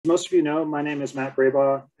most of you know, my name is Matt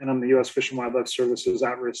Braybaugh, and I'm the U.S. Fish and Wildlife Service's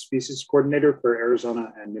At-Risk Species Coordinator for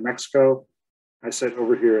Arizona and New Mexico. I sit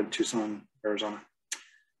over here in Tucson, Arizona.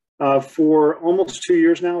 For almost 2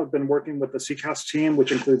 years now, I've been working with the CCAS team,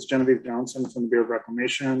 which includes Genevieve Johnson from the Bureau of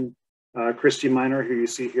Reclamation, Christy Miner, who you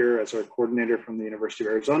see here as our coordinator from the University of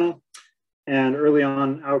Arizona, and early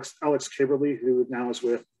on, Alex Kegerries, who now is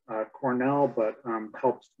with Cornell, but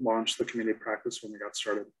helped launch the community practice when we got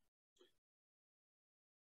started.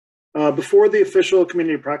 Before the official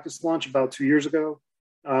community practice launch about 2 years ago,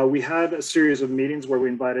 we had a series of meetings where we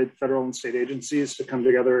invited federal and state agencies to come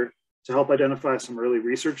together to help identify some early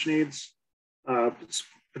research needs,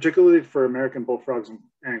 particularly for American bullfrogs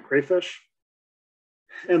and crayfish.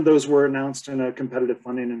 And those were announced in a competitive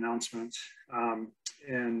funding announcement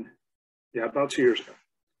about 2 years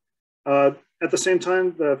ago. At the same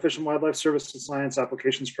time, the Fish and Wildlife Service Science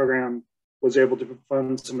Applications Program was able to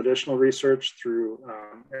fund some additional research through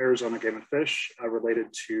Arizona Game and Fish related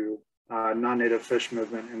to non-native fish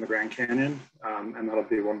movement in the Grand Canyon, and that'll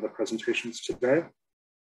be one of the presentations today.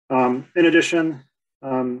 In addition,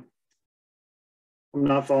 I'm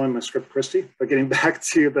not following my script, Christy, but getting back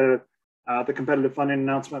to the competitive funding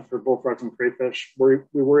announcement for bullfrogs and crayfish, we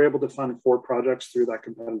were able to fund 4 projects through that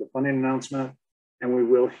competitive funding announcement, and we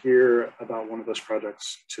will hear about one of those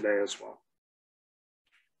projects today as well.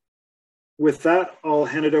 With that, I'll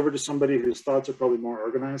hand it over to somebody whose thoughts are probably more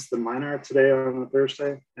organized than mine are today on a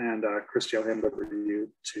Thursday. And Christy, I'll hand it over to you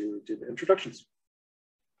to do the introductions.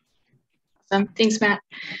 Awesome. Thanks, Matt.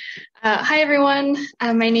 Hi, everyone.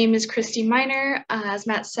 My name is Christy Miner. As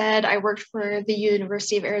Matt said, I worked for the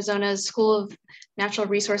University of Arizona's School of Natural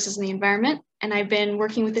Resources and the Environment, and I've been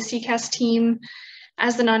working with the CCAS team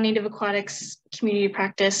as the Non-Native Aquatics Community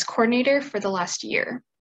Practice Coordinator for the last year.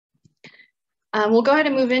 We'll go ahead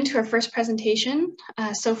and move into our first presentation.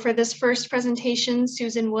 So for this first presentation,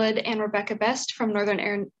 Susan Wood and Rebecca Best from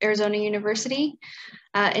Northern Arizona University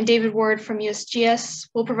and David Ward from USGS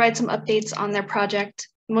will provide some updates on their project,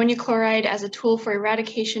 Ammonia Chloride as a Tool for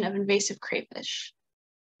Eradication of Invasive Crayfish.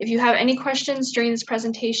 If you have any questions during this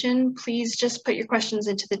presentation, please just put your questions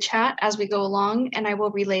into the chat as we go along, and I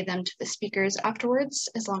will relay them to the speakers afterwards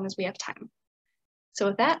as long as we have time. So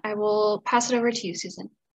with that, I will pass it over to you, Susan.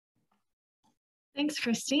 Thanks,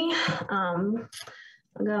 Christy. I'll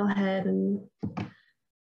go ahead and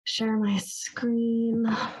share my screen.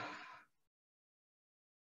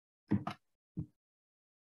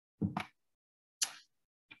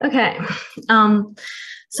 Okay,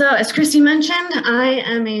 so as Christy mentioned, I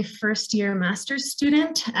am a first-year master's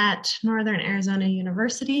student at Northern Arizona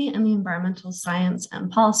University in the Environmental Science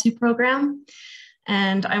and Policy program.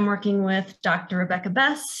 And I'm working with Dr. Rebecca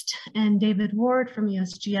Best and David Ward from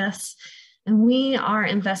USGS. And we are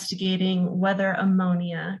investigating whether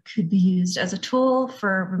ammonia could be used as a tool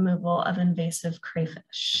for removal of invasive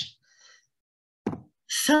crayfish.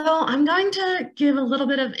 So I'm going to give a little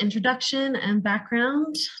bit of introduction and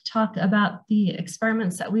background, talk about the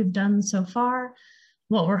experiments that we've done so far,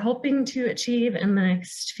 what we're hoping to achieve in the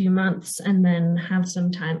next few months, and then have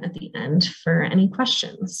some time at the end for any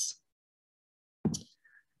questions.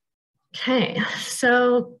 Okay,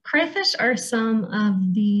 so crayfish are some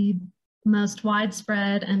of the most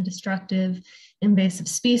widespread and destructive invasive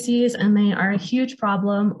species, and they are a huge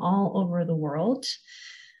problem all over the world.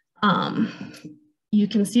 You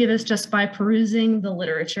can see this just by perusing the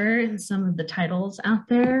literature and some of the titles out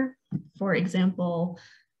there. For example,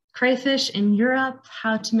 Crayfish in Europe,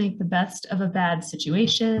 How to Make the Best of a Bad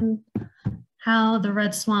Situation, How the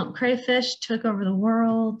Red Swamp Crayfish Took Over the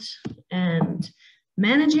World, and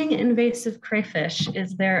Managing Invasive Crayfish,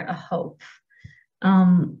 Is There a Hope?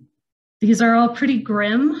 These are all pretty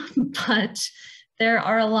grim, but there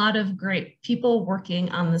are a lot of great people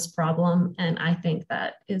working on this problem, and I think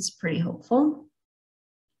that is pretty hopeful.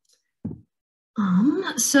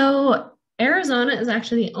 So Arizona is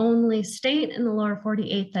actually the only state in the lower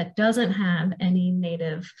 48 that doesn't have any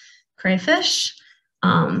native crayfish.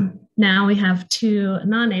 Now we have 2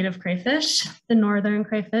 non-native crayfish, the northern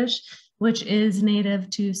crayfish, which is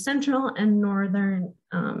native to central and northern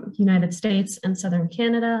United States and southern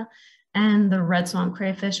Canada, and the red swamp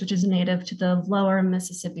crayfish, which is native to the lower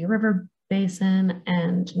Mississippi River Basin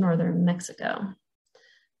and northern Mexico.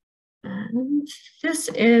 And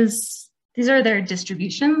these are their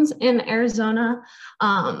distributions in Arizona.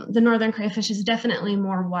 The northern crayfish is definitely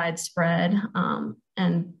more widespread,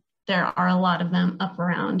 and there are a lot of them up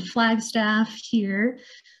around Flagstaff here.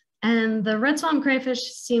 And the red swamp crayfish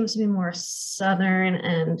seems to be more southern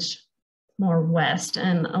and more west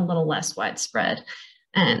and a little less widespread.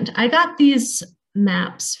 And I got these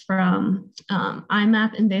maps from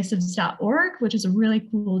imapinvasives.org, which is a really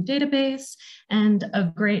cool database and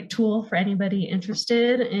a great tool for anybody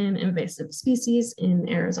interested in invasive species in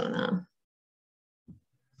Arizona.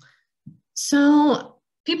 So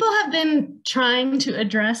people have been trying to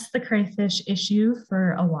address the crayfish issue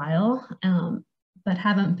for a while, but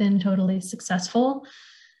haven't been totally successful.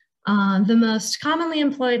 The most commonly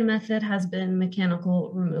employed method has been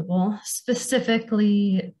mechanical removal,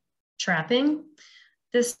 specifically trapping.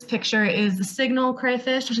 This picture is the signal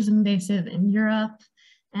crayfish, which is invasive in Europe,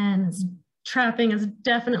 and trapping has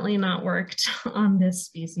definitely not worked on this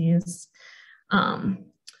species.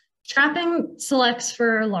 Trapping selects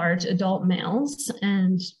for large adult males,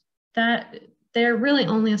 and that they're really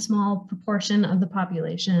only a small proportion of the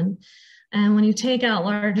population. And when you take out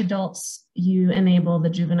large adults, you enable the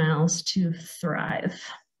juveniles to thrive.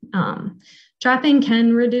 Trapping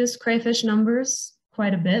can reduce crayfish numbers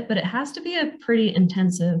quite a bit, but it has to be a pretty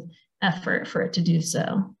intensive effort for it to do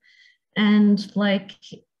so. And like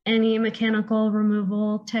any mechanical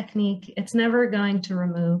removal technique, it's never going to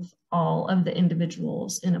remove all of the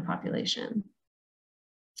individuals in a population.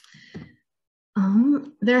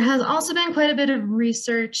 There has also been quite a bit of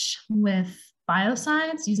research with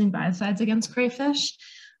biocides, using biocides against crayfish.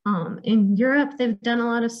 In Europe, they've done a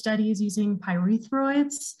lot of studies using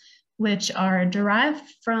pyrethroids, which are derived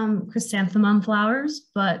from chrysanthemum flowers,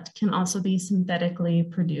 but can also be synthetically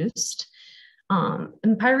produced. And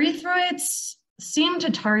pyrethroids seem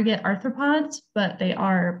to target arthropods, but they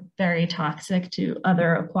are very toxic to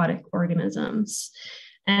other aquatic organisms.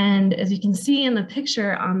 And as you can see in the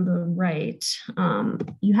picture on the right,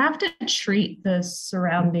 you have to treat the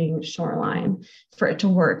surrounding shoreline for it to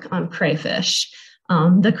work on crayfish.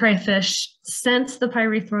 The crayfish sense the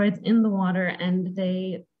pyrethroids in the water and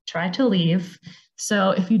they try to leave.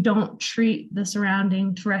 So if you don't treat the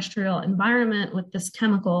surrounding terrestrial environment with this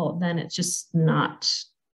chemical, then it's just not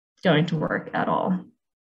going to work at all.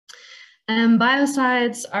 And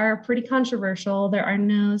biocides are pretty controversial. There are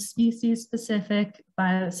no species-specific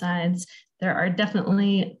biocides. There are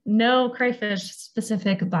definitely no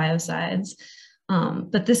crayfish-specific biocides,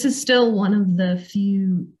 but this is still one of the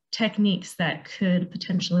few techniques that could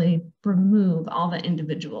potentially remove all the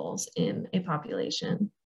individuals in a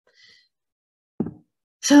population.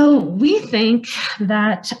 So we think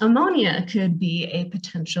that ammonia could be a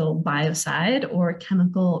potential biocide or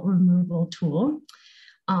chemical removal tool.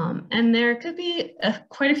 And there could be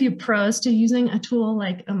quite a few pros to using a tool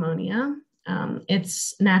like ammonia.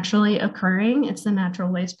 It's naturally occurring. It's the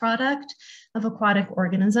natural waste product of aquatic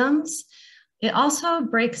organisms. It also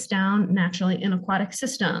breaks down naturally in aquatic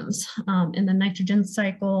systems. In the nitrogen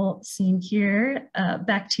cycle seen here,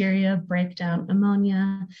 bacteria break down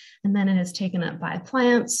ammonia, and then it is taken up by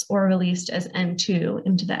plants or released as N2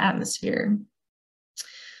 into the atmosphere.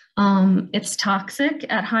 It's toxic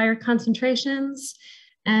at higher concentrations,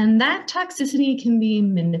 and that toxicity can be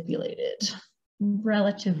manipulated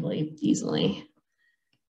relatively easily.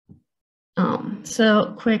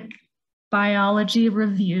 So quick biology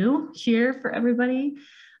review here for everybody.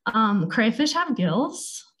 Crayfish have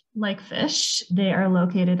gills, like fish. They are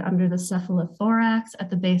located under the cephalothorax at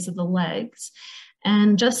the base of the legs.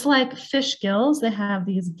 And just like fish gills, they have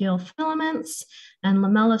these gill filaments and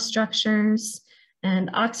lamella structures, and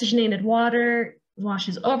oxygenated water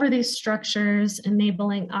washes over these structures,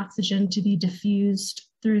 enabling oxygen to be diffused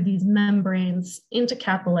through these membranes into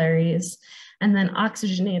capillaries, and then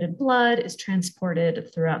oxygenated blood is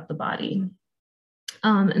transported throughout the body.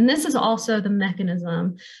 And this is also the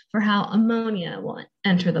mechanism for how ammonia will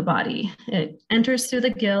enter the body. It enters through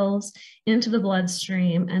the gills into the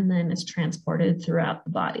bloodstream and then is transported throughout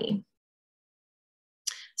the body.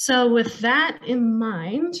 So with that in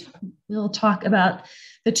mind, we'll talk about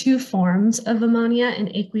the two forms of ammonia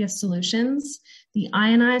in aqueous solutions, the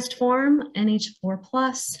ionized form,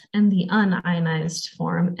 NH4+, and the unionized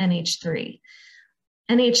form, NH3.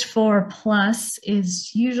 NH4+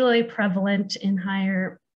 is usually prevalent in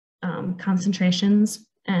higher concentrations,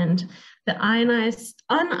 and the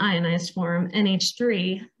unionized form,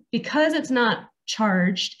 NH3, because it's not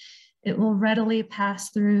charged, it will readily pass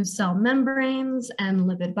through cell membranes and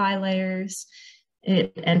lipid bilayers.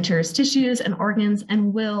 It enters tissues and organs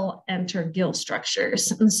and will enter gill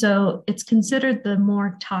structures. And so it's considered the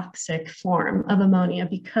more toxic form of ammonia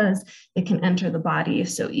because it can enter the body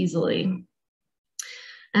so easily.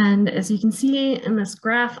 And as you can see in this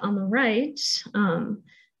graph on the right,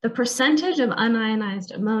 the percentage of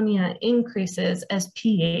unionized ammonia increases as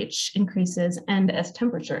pH increases and as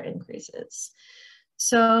temperature increases.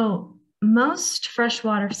 So most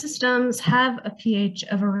freshwater systems have a pH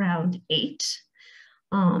of around 8.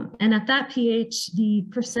 And at that pH, the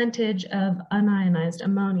percentage of unionized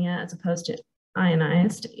ammonia as opposed to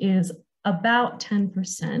ionized is about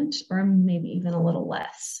 10%, or maybe even a little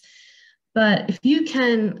less. But if you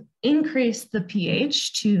can increase the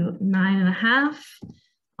pH to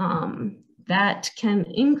 9.5, that can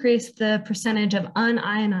increase the percentage of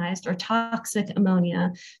unionized or toxic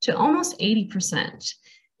ammonia to almost 80%.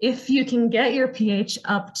 If you can get your pH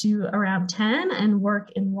up to around 10 and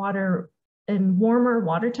work in warmer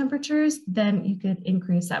water temperatures, then you could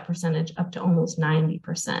increase that percentage up to almost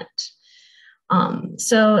 90%.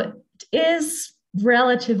 So it is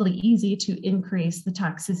relatively easy to increase the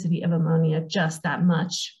toxicity of ammonia just that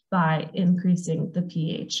much by increasing the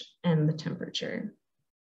pH and the temperature.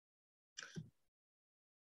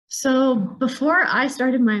 So before I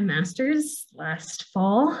started my master's last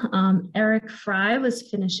fall, Eric Fry was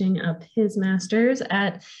finishing up his master's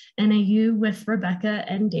at NAU with Rebecca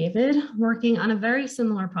and David, working on a very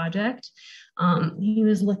similar project. He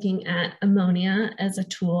was looking at ammonia as a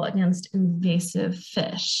tool against invasive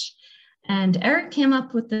fish. And Eric came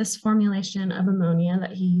up with this formulation of ammonia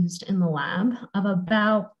that he used in the lab of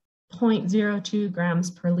about 0.02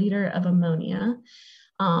 grams per liter of ammonia.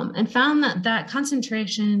 And found that that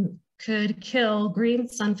concentration could kill green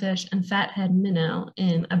sunfish and fathead minnow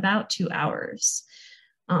in about 2 hours.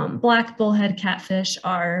 Black bullhead catfish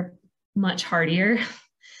are much hardier,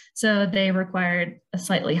 so they required a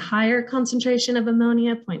slightly higher concentration of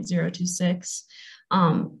ammonia, 0.026,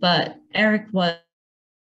 but Eric was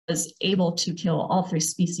able to kill all 3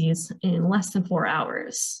 species in less than 4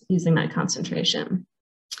 hours using that concentration.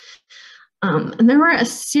 And there were a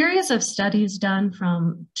series of studies done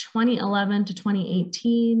from 2011 to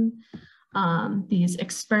 2018, these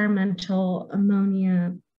experimental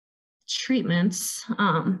ammonia treatments,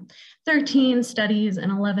 13 studies in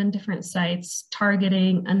 11 different sites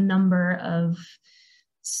targeting a number of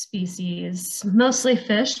species, mostly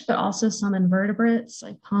fish, but also some invertebrates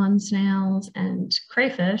like pond snails and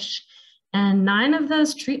crayfish. And 9 of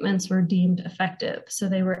those treatments were deemed effective. So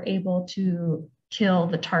they were able to kill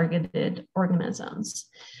the targeted organisms.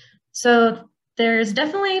 So there's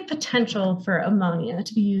definitely potential for ammonia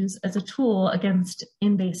to be used as a tool against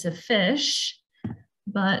invasive fish,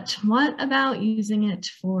 but what about using it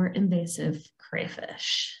for invasive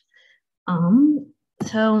crayfish?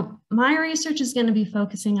 So my research is going to be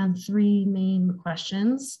focusing on 3 main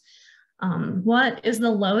questions. What is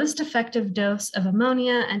the lowest effective dose of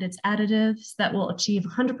ammonia and its additives that will achieve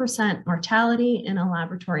 100% mortality in a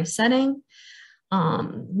laboratory setting?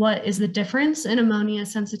 What is the difference in ammonia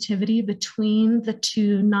sensitivity between the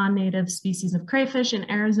 2 non-native species of crayfish in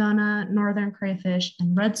Arizona, northern crayfish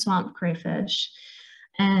and red swamp crayfish?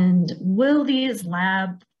 And will these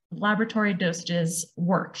laboratory dosages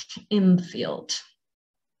work in the field?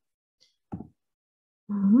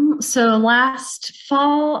 So last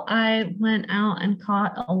fall, I went out and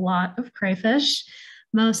caught a lot of crayfish,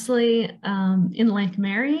 mostly in Lake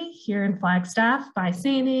Mary here in Flagstaff by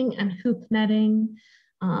seining and hoop netting.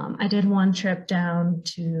 I did one trip down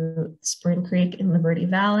to Spring Creek in Liberty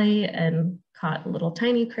Valley and caught little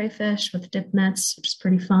tiny crayfish with dip nets, which is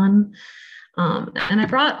pretty fun. And I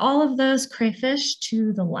brought all of those crayfish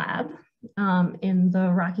to the lab in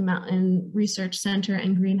the Rocky Mountain Research Center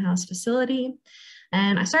and Greenhouse Facility.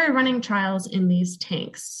 And I started running trials in these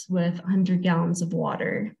tanks with 100 gallons of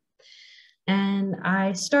water. And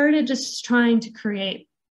I started just trying to create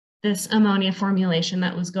this ammonia formulation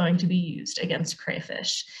that was going to be used against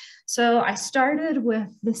crayfish. So I started with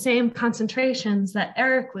the same concentrations that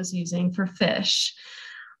Eric was using for fish.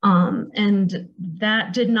 And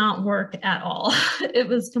that did not work at all. It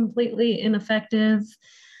was completely ineffective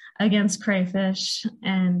against crayfish.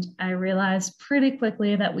 And I realized pretty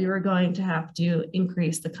quickly that we were going to have to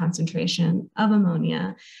increase the concentration of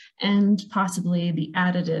ammonia and possibly the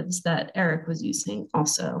additives that Eric was using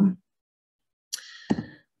also.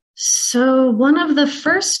 So one of the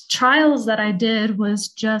first trials that I did was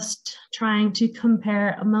just trying to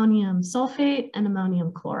compare ammonium sulfate and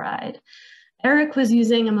ammonium chloride. Eric was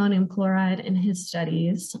using ammonium chloride in his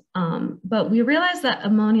studies, but we realized that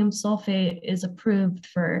ammonium sulfate is approved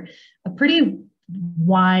for a pretty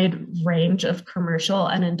wide range of commercial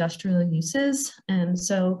and industrial uses. And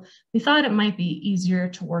so we thought it might be easier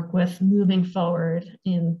to work with moving forward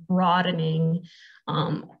in broadening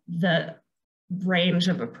the range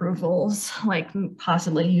of approvals, like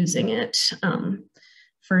possibly using it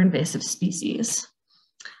for invasive species.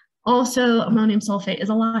 Also, ammonium sulfate is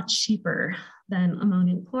a lot cheaper than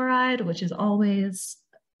ammonium chloride, which is always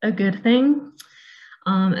a good thing.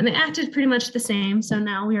 And they acted pretty much the same. So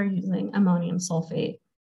now we are using ammonium sulfate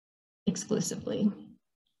exclusively.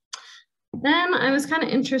 Then I was kind of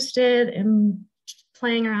interested in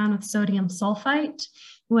playing around with sodium sulfite,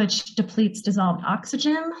 which depletes dissolved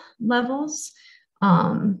oxygen levels.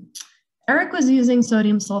 Eric was using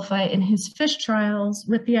sodium sulfite in his fish trials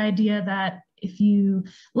with the idea that if you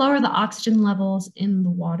lower the oxygen levels in the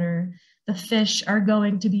water, the fish are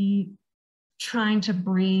going to be trying to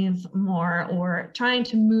breathe more or trying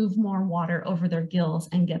to move more water over their gills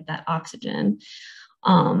and get that oxygen.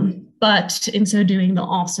 But in so doing, they'll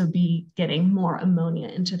also be getting more ammonia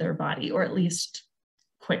into their body, or at least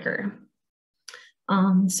quicker.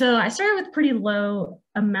 So I started with pretty low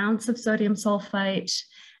amounts of sodium sulfite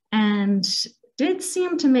and did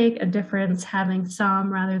seem to make a difference having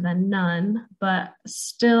some rather than none, but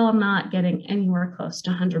still not getting anywhere close to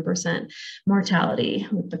 100% mortality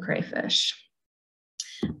with the crayfish.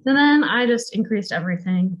 So then I just increased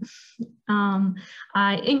everything.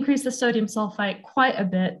 I increased the sodium sulfite quite a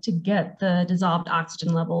bit to get the dissolved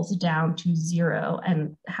oxygen levels down to 0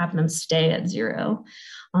 and have them stay at 0.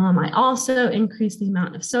 I also increased the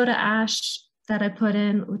amount of soda ash that I put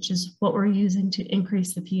in, which is what we're using to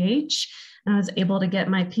increase the pH. And I was able to get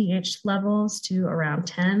my pH levels to around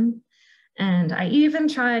 10. And I even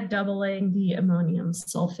tried doubling the ammonium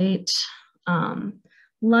sulfate.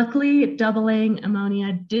 Luckily, doubling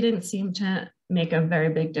ammonia didn't seem to make a very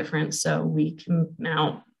big difference, so we can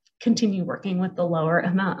now continue working with the lower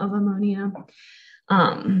amount of ammonia.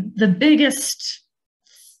 The biggest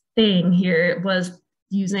thing here was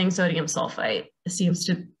using sodium sulfite. It seems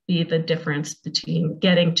to be the difference between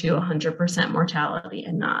getting to 100% mortality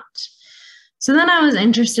and not. So then I was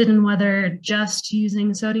interested in whether just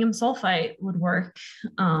using sodium sulfite would work.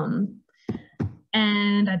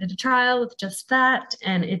 And I did a trial with just that,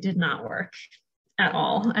 and it did not work at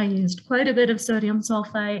all. I used quite a bit of sodium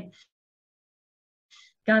sulfite,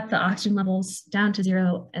 got the oxygen levels down to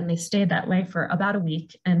 0, and they stayed that way for about a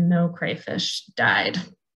week, and no crayfish died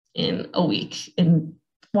in a week in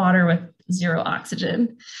water with 0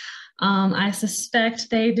 oxygen. I suspect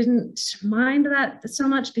they didn't mind that so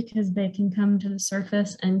much because they can come to the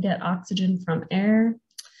surface and get oxygen from air.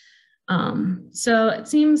 So it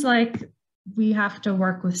seems like we have to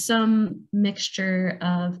work with some mixture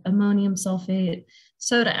of ammonium sulfate,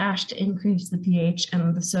 soda ash to increase the pH,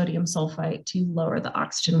 and the sodium sulfite to lower the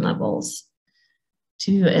oxygen levels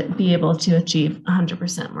to be able to achieve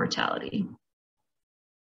 100% mortality.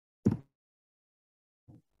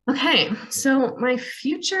 Okay, so my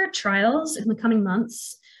future trials in the coming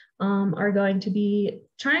months are going to be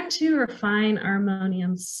trying to refine our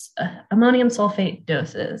ammonium sulfate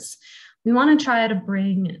doses. We want to try to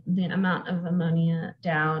bring the amount of ammonia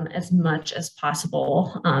down as much as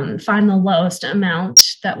possible, find the lowest amount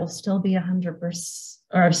that will still be 100%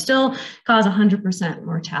 or still cause 100%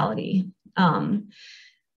 mortality.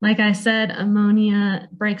 Like I said, ammonia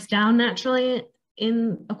breaks down naturally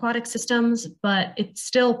in aquatic systems, but it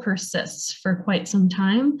still persists for quite some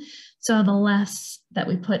time. So the less that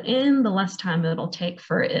we put in, the less time it'll take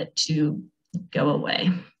for it to go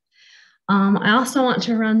away. I also want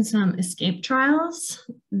to run some escape trials.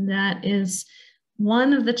 That is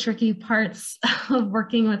one of the tricky parts of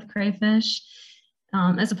working with crayfish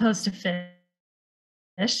as opposed to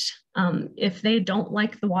fish. If they don't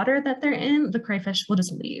like the water that they're in, the crayfish will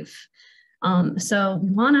just leave. So we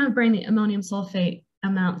want to bring the ammonium sulfate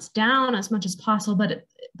amounts down as much as possible,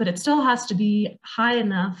 but it still has to be high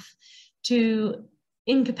enough to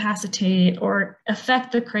incapacitate or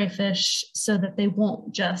affect the crayfish so that they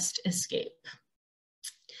won't just escape.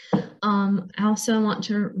 I also want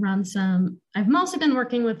to run I've mostly been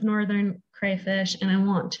working with northern crayfish, and I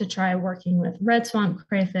want to try working with red swamp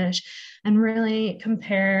crayfish and really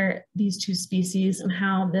compare these two species and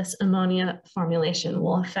how this ammonia formulation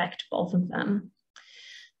will affect both of them.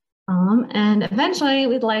 And eventually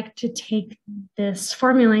we'd like to take this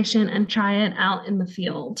formulation and try it out in the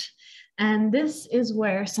field. And this is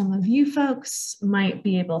where some of you folks might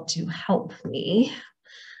be able to help me.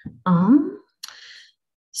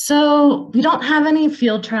 So we don't have any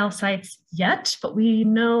field trial sites yet, but we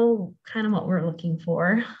know kind of what we're looking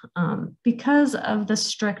for. Because of the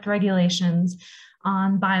strict regulations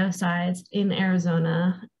on biocides in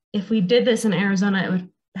Arizona, if we did this in Arizona, it would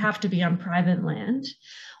have to be on private land,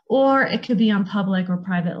 or it could be on public or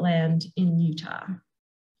private land in Utah.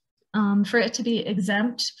 For it to be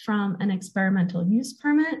exempt from an experimental use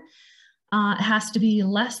permit, it has to be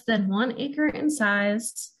less than 1 acre in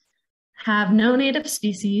size, have no native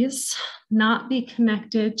species, not be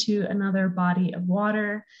connected to another body of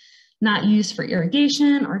water, not used for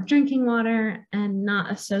irrigation or drinking water, and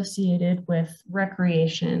not associated with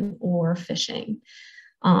recreation or fishing.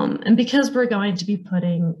 And because we're going to be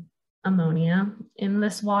putting ammonia. In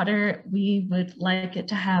this water, we would like it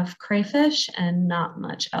to have crayfish and not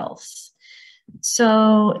much else.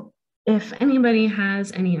 So if anybody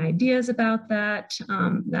has any ideas about that,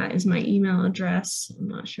 that is my email address. I'm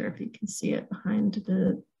not sure if you can see it behind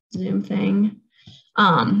the Zoom thing.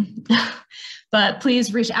 But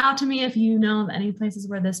please reach out to me if you know of any places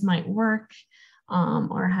where this might work,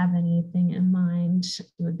 or have anything in mind.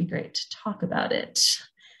 It would be great to talk about it.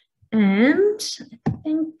 And I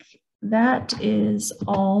think that is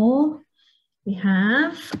all we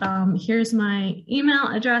have. Here's my email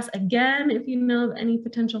address again, if you know of any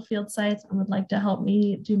potential field sites and would like to help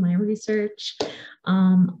me do my research.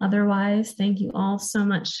 Otherwise, thank you all so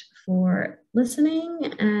much for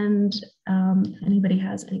listening. And if anybody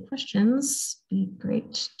has any questions, it'd be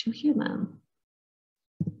great to hear them.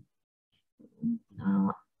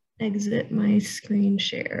 I'll exit my screen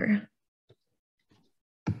share.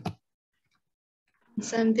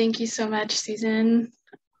 Awesome. Thank you so much, Susan.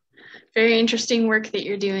 Very interesting work that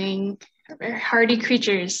you're doing. Very hardy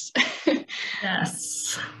creatures.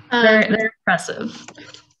 Yes, they're impressive.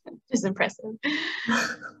 It's impressive.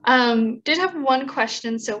 Did have one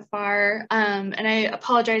question so far, and I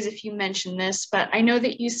apologize if you mentioned this, but I know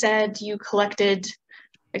that you said you collected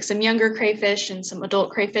like some younger crayfish and some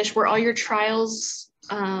adult crayfish. Were all your trials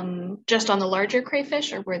just on the larger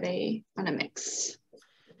crayfish, or were they on a mix?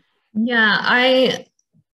 Yeah, I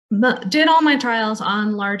did all my trials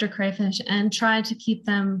on larger crayfish and tried to keep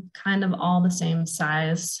them kind of all the same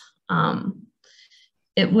size.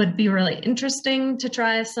 It would be really interesting to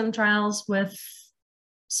try some trials with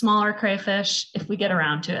smaller crayfish if we get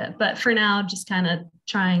around to it. But for now, just kind of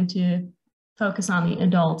trying to focus on the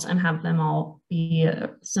adults and have them all be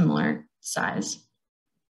a similar size.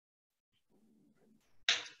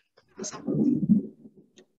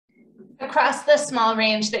 Across the small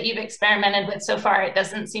range that you've experimented with so far, it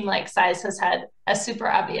doesn't seem like size has had a super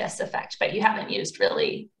obvious effect, but you haven't used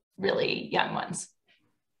really, really young ones.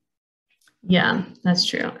 Yeah, that's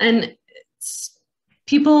true. And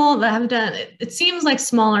people that have done, it seems like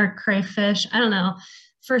smaller crayfish, I don't know,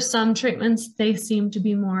 for some treatments, they seem to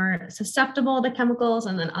be more susceptible to chemicals,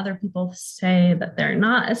 and then other people say that they're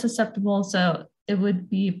not as susceptible. So it would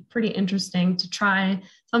be pretty interesting to try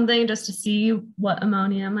something just to see what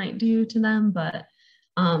ammonia might do to them. But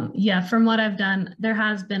yeah, from what I've done, there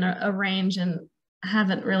has been a range, and I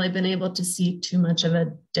haven't really been able to see too much of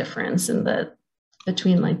a difference in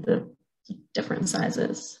between like the different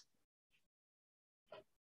sizes.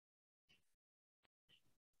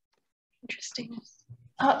 Interesting.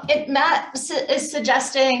 Matt is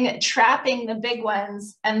suggesting trapping the big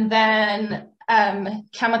ones and then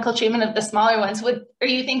chemical treatment of the smaller ones. Are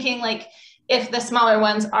you thinking like if the smaller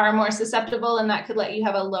ones are more susceptible and that could let you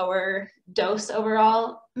have a lower dose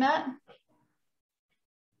overall, Matt?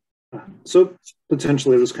 So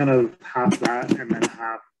potentially there's kind of half that and then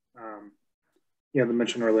half, yeah, they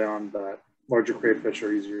mentioned early on that larger crayfish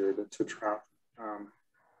are easier to trap. I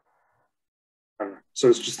don't know. So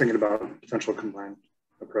it's just thinking about potential combined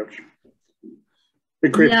approach.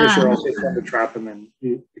 Big crayfish are also fun to trap and then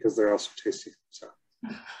eat because they're also tasty. So.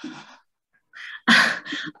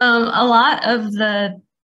 A lot of the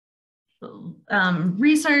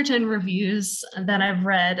research and reviews that I've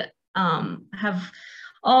read have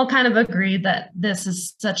all kind of agreed that this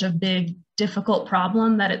is such a big, difficult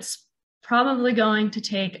problem that it's probably going to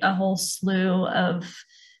take a whole slew of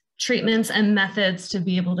treatments and methods to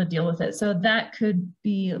be able to deal with it. So that could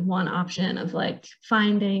be one option of like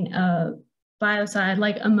finding a biocide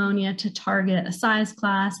like ammonia to target a size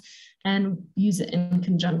class and use it in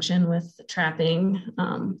conjunction with trapping.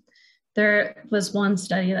 There was one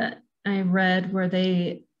study that I read where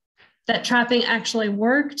that trapping actually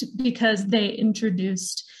worked because they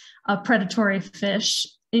introduced a predatory fish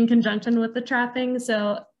in conjunction with the trapping.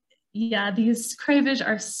 So yeah, these crayfish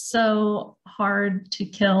are so hard to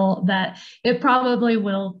kill that it probably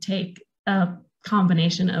will take a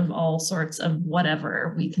combination of all sorts of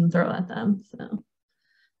whatever we can throw at them. So,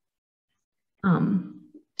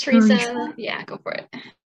 Teresa, yeah, go for it.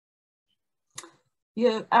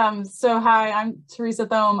 Yeah, so hi, I'm Teresa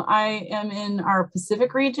Thome. I am in our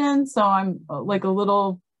Pacific region, so I'm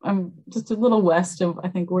just a little west of, I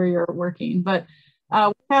think, where you're working, but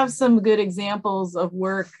we have some good examples of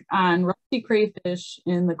work on rusty crayfish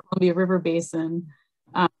in the Columbia River Basin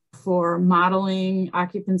for modeling,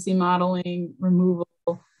 occupancy modeling, removal,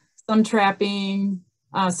 some trapping,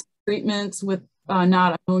 some treatments with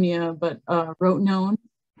not ammonia, but rotenone.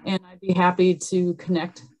 And I'd be happy to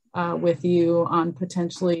connect with you on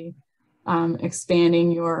potentially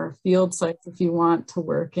expanding your field sites if you want to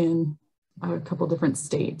work in a couple different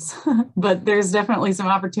states, but there's definitely some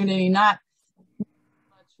opportunity, not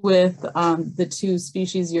with the 2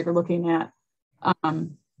 species you're looking at.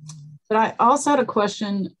 But I also had a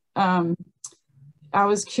question. I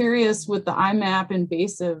was curious with the IMAP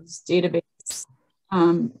invasives database,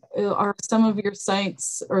 are some of your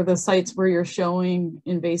sites or the sites where you're showing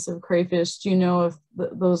invasive crayfish, do you know if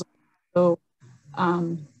those are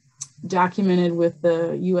documented with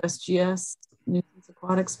the USGS nuisance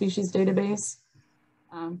aquatic species database?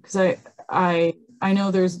 Because I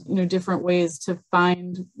know there's different ways to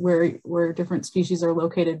find where different species are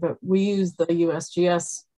located, but we use the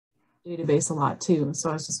USGS database a lot too. So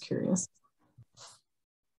I was just curious.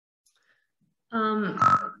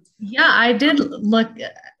 Yeah, I did look.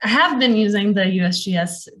 I have been using the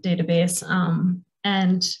USGS database,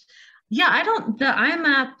 and yeah, the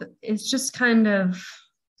IMAP is just kind of,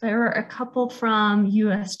 there were a couple from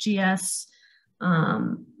USGS,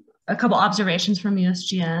 a couple observations from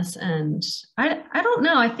USGS, and I don't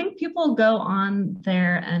know. I think people go on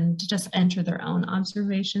there and just enter their own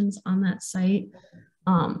observations on that site.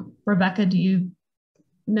 Rebecca, do you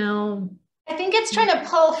know? I think it's trying to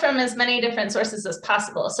pull from as many different sources as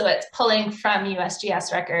possible. So it's pulling from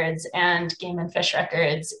USGS records and game and fish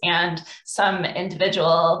records and some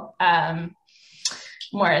individual,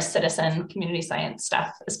 more citizen community science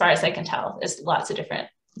stuff. As far as I can tell, is lots of different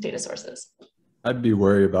data sources. I'd be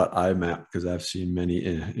worried about IMAP because I've seen many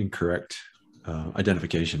incorrect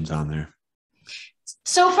identifications on there.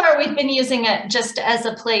 So far, we've been using it just as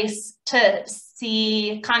a place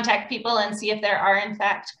to contact people and see if there are in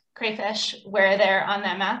fact crayfish where they're on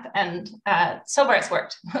that map, and so far it's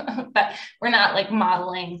worked. But we're not like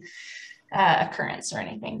modeling occurrence or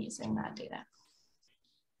anything using that data.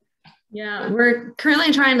 Yeah, we're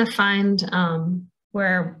currently trying to find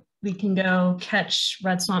where we can go catch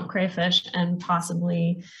red swamp crayfish and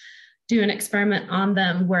possibly do an experiment on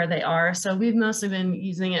them where they are. So we've mostly been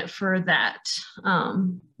using it for that,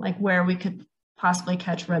 like where we could possibly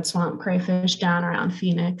catch red swamp crayfish down around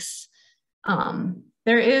Phoenix.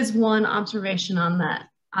 There is one observation on that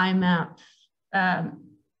IMAP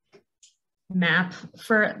map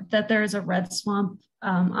for that there is a red swamp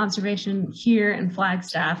observation here in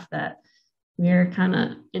Flagstaff that we're kind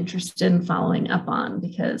of interested in following up on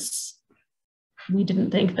because we didn't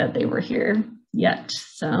think that they were here yet.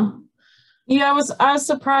 So yeah, I was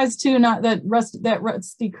surprised too, not that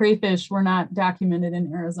rusty crayfish were not documented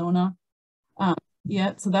in Arizona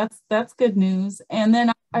yet. So that's good news. And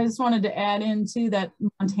then I just wanted to add into that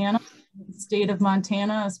Montana, the state of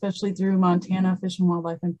Montana, especially through Montana Fish and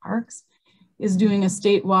Wildlife and Parks, is doing a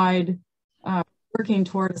statewide, working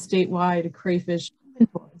toward a statewide crayfish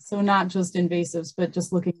inventory. So not just invasives, but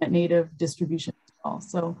just looking at native distribution as well.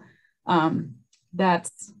 So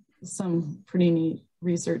that's some pretty neat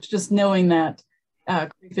research, just knowing that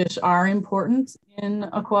crayfish are important in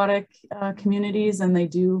aquatic communities, and they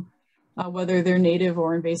do, whether they're native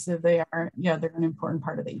or invasive, they're an important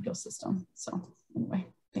part of the ecosystem. So anyway,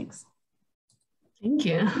 thanks. Thank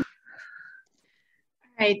you. All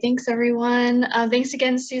right, thanks everyone. Thanks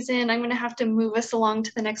again, Susan. I'm gonna have to move us along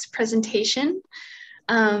to the next presentation.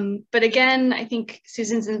 But again, I think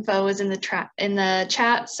Susan's info is in the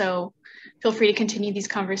chat, so feel free to continue these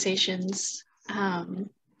conversations. And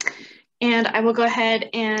I will go ahead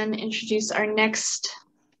and introduce our next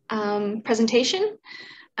presentation.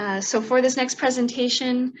 So for this next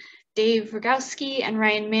presentation, Dave Rogowski and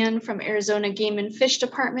Ryan Mann from Arizona Game and Fish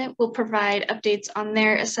Department will provide updates on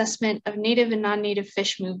their assessment of native and non-native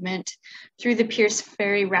fish movement through the Pearce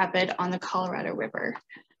Ferry Rapid on the Colorado River.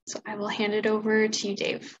 So I will hand it over to you,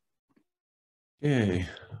 Dave. Okay,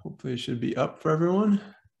 hopefully it should be up for everyone.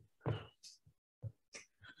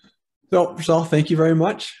 So first of all, thank you very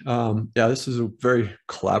much. Yeah, this is a very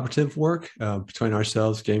collaborative work between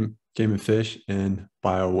ourselves, Game and Fish, and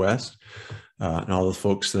BioWest, and all the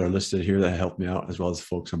folks that are listed here that helped me out, as well as the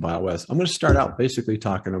folks in BioWest. I'm going to start out basically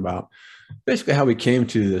talking about how we came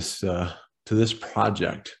to this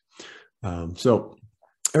project. So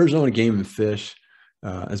Arizona Game and Fish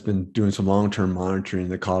has been doing some long-term monitoring of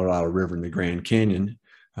the Colorado River and the Grand Canyon,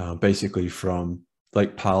 basically from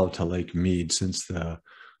Lake Powell to Lake Mead since for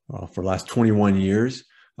the last 21 years.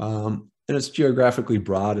 And it's geographically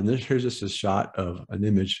broad. And here's just a shot of an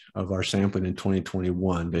image of our sampling in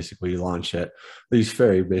 2021. Basically, launch at Lee's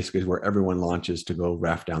Ferry, basically is where everyone launches to go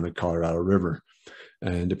raft down the Colorado River.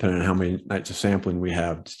 And depending on how many nights of sampling we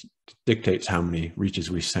have, dictates how many reaches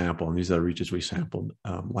we sample. And these are the reaches we sampled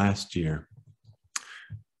last year.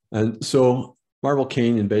 And so Marble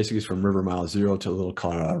Canyon basically is from River Mile 0 to the Little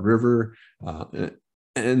Colorado River. And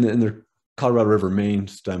then they're Colorado River main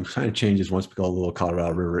stem kind of changes once we go a little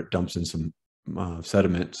Colorado River. It dumps in some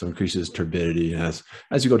sediment, so increases turbidity. And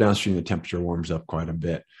as you go downstream, the temperature warms up quite a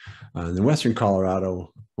bit. And then Western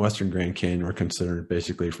Colorado, Western Grand Canyon, we're considered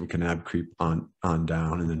basically from Kanab Creek on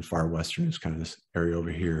down, and then far western is kind of this area over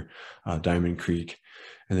here, Diamond Creek,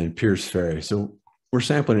 and then Pearce Ferry. So we're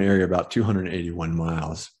sampling an area about 281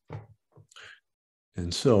 miles.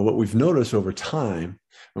 And so what we've noticed over time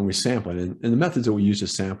when we sample, and the methods that we use to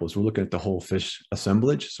sample is we're looking at the whole fish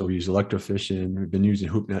assemblage. So we use electrofishing. We've been using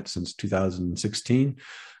hoop nets since 2016,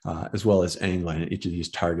 as well as angling. And each of these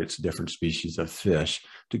targets different species of fish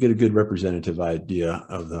to get a good representative idea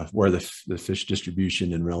of where the fish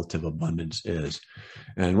distribution and relative abundance is.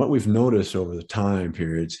 And what we've noticed over the time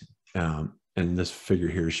periods, and this figure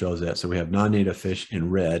here shows that. So we have non-native fish in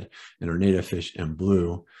red and our native fish in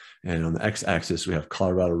blue. And on the x-axis, we have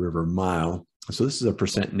Colorado River mile. So this is a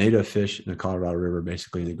percent native fish in the Colorado River,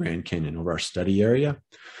 basically in the Grand Canyon over our study area.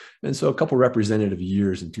 And so a couple representative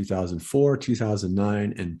years in 2004,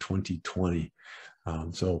 2009, and 2020.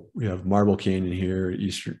 So we have Marble Canyon here,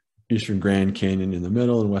 Eastern Grand Canyon in the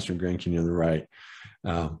middle, and Western Grand Canyon on the right.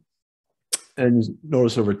 And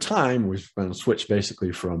notice over time, we've been switched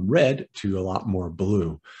basically from red to a lot more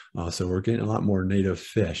blue. So we're getting a lot more native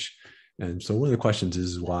fish. And so one of the questions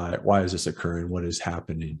is why is this occurring? What is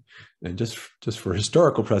happening? And just for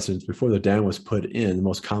historical precedence, before the dam was put in, the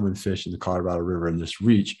most common fish in the Colorado River in this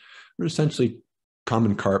reach were essentially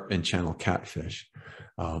common carp and channel catfish.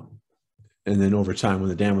 And then over time, when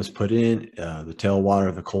the dam was put in, the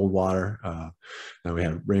tailwater, the cold water, and we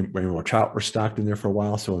had rainbow trout were stocked in there for a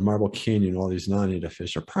while. So in Marble Canyon, all these non-native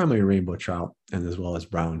fish are primarily rainbow trout and as well as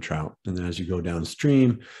brown trout. And then as you go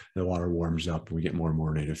downstream, the water warms up and we get more and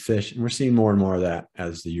more native fish. And we're seeing more and more of that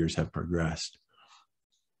as the years have progressed.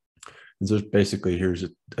 And so basically, here's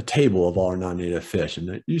a table of all our non-native fish. And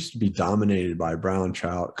it used to be dominated by brown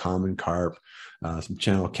trout, common carp, some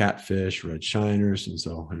channel catfish, red shiners, and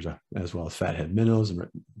so there's as well as fathead minnows. And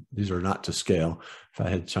these are not to scale.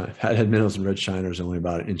 Fathead minnows and red shiners are only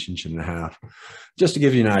about an inch and a half. Just to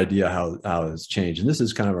give you an idea how it's changed. And this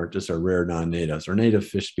is kind of just our rare non-natives. Our native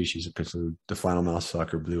fish species include the flannelmouth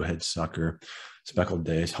sucker, bluehead sucker, speckled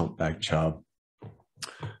dace, humpback chub.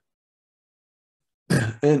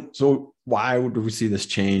 And so why would we see this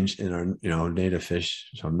change in our native fish,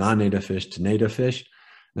 so non-native fish to native fish?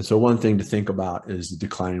 And so one thing to think about is the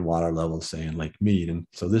declining water levels, say in Lake Mead. And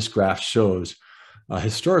so this graph shows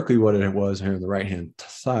historically what it was here on the right-hand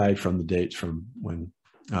side from the dates from when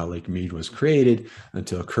Lake Mead was created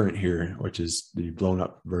until current here, which is the blown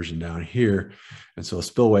up version down here. And so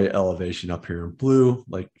spillway elevation up here in blue,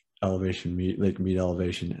 Lake Mead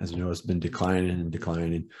elevation, as you know, has been declining and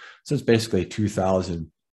declining since basically 2000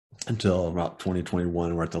 until about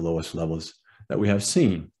 2021. We're at the lowest levels that we have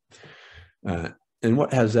seen. And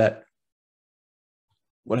what has that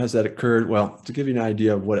occurred? Well, to give you an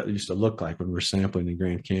idea of what it used to look like when we were sampling in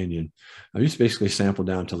Grand Canyon, I used to basically sample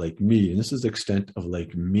down to Lake Mead, and this is the extent of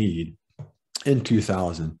Lake Mead in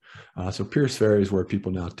 2000. So Pearce Ferry is where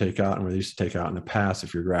people now take out, and where they used to take out in the past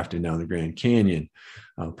if you're grafting down the Grand Canyon.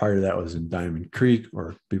 Prior to that was in Diamond Creek,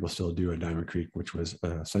 or people still do at Diamond Creek, which was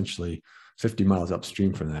essentially 50 miles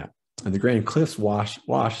upstream from that. And the Grand Cliffs wash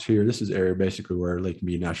here. This is area basically where Lake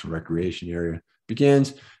Mead National Recreation Area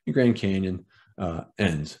begins and Grand Canyon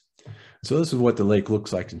ends. So this is what the lake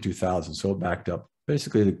looks like in 2000. So it backed up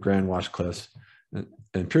basically the Grand Wash Cliffs.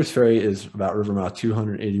 And Pearce Ferry is about river mile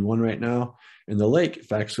 281 right now. And the lake,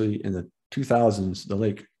 actually in the 2000s, the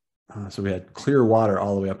lake, so we had clear water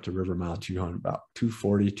all the way up to river mile 200, about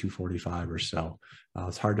 240, 245 or so.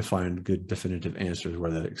 It's hard to find good definitive answers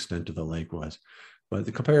where the extent of the lake was. But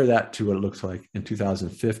to compare that to what it looks like in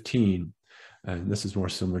 2015, and this is more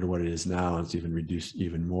similar to what it is now, and it's even reduced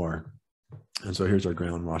even more. And so here's our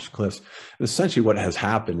ground wash cliffs. And essentially what has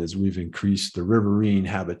happened is we've increased the riverine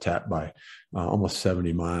habitat by almost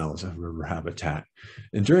 70 miles of river habitat.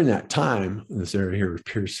 And during that time, in this area here with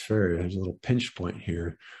Pearce Ferry, there's a little pinch point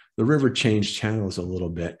here. The river changed channels a little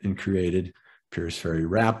bit and created Pearce Ferry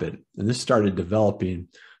Rapid. And this started developing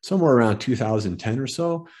somewhere around 2010 or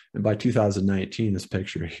so. And by 2019, this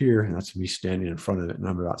picture here, and that's me standing in front of it, and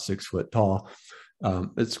I'm about 6 foot tall.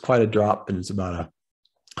 It's quite a drop, and it's about a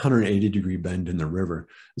 180-degree bend in the river.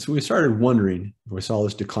 And so we started wondering, we saw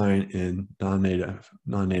this decline in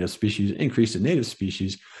non-native species, increase in native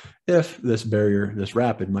species, if this barrier, this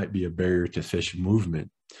rapid might be a barrier to fish movement.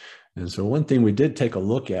 And so one thing we did take a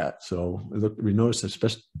look at, so we noticed,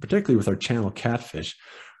 especially, particularly with our channel catfish,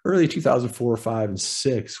 early 2004, 5, and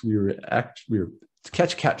 6, we were to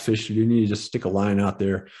catch catfish, you need to just stick a line out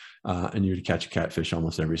there and you'd catch a catfish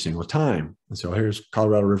almost every single time. And so here's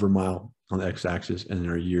Colorado River mile on the x-axis and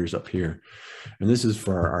there are years up here. And this is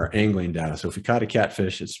for our angling data. So if we caught a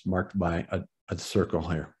catfish, it's marked by a circle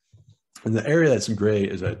here. And the area that's gray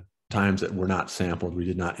is at times that were not sampled. We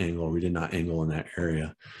did not angle in that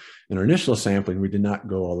area. In our initial sampling, we did not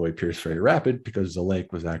go all the way Pearce Ferry Rapid because the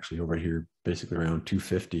lake was actually over here, basically around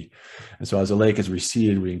 250. And so as the lake has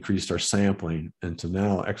receded, we increased our sampling. And so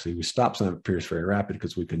now actually we stopped some at Pearce Ferry Rapid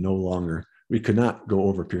because we could not go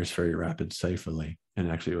over Pearce Ferry Rapid safely. And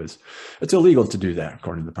actually it's illegal to do that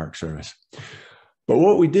according to the Park Service. But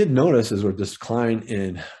what we did notice is a decline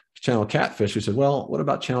in channel catfish. We said, well, what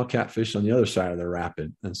about channel catfish on the other side of the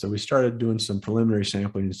rapid? And so we started doing some preliminary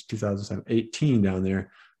sampling in 2018 down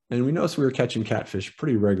there. And we noticed we were catching catfish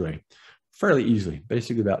pretty regularly, fairly easily,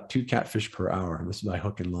 basically about 2 catfish per hour. And this is by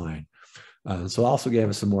hook and line. So also gave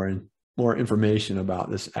us some more information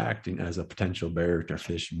about this acting as a potential barrier to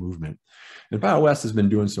fish movement. And BioWest has been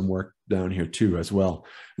doing some work down here too as well.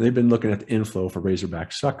 And they've been looking at the inflow for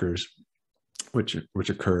razorback suckers, which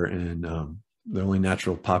occur in the only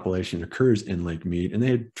natural population occurs in Lake Mead. And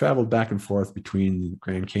they had traveled back and forth between the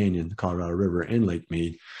Grand Canyon, the Colorado River, and Lake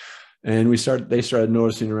Mead. And they started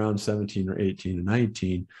noticing around 17 or 18 or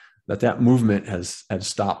 19 that movement had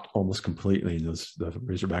stopped almost completely. And the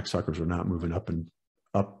razorback suckers were not moving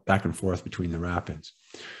up back and forth between the rapids.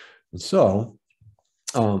 And so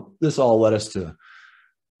this all led us to,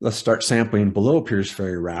 let's start sampling below Pearce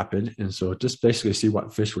Ferry Rapid. And so just basically see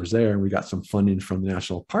what fish was there. And we got some funding from the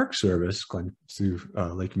National Park Service going through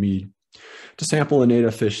Lake Mead to sample the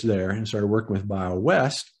native fish there, and started working with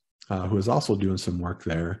BioWest, who is also doing some work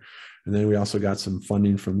there. And then we also got some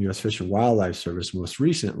funding from U.S. Fish and Wildlife Service most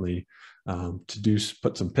recently to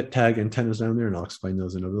put some pit tag antennas down there, and I'll explain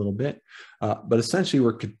those in a little bit. But essentially,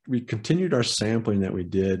 we continued our sampling that we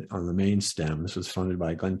did on the main stem. This was funded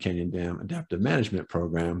by Glen Canyon Dam Adaptive Management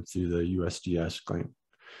Program through the USGS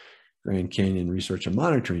Grand Canyon Research and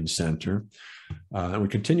Monitoring Center. And we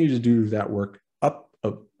continue to do that work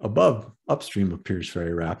upstream of Pearce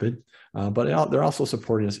Ferry Rapid, but they're also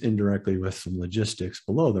supporting us indirectly with some logistics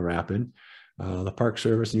below the rapid. The Park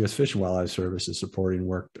Service and U.S. Fish and Wildlife Service is supporting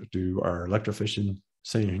work to do our electrofishing,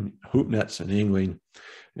 seining, hoop nets and angling,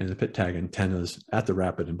 and the pit tag antennas at the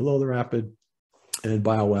rapid and below the rapid. And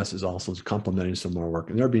BioWest is also complementing some more work,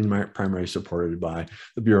 and they're being primarily supported by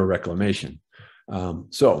the Bureau of Reclamation.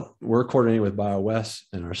 So we're coordinating with BioWest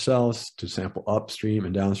and ourselves to sample upstream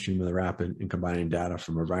and downstream of the rapid and combining data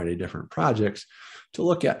from a variety of different projects to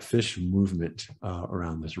look at fish movement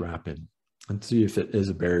around this rapid and see if it is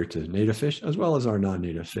a barrier to native fish as well as our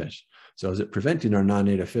non-native fish. So is it preventing our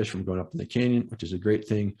non-native fish from going up in the canyon, which is a great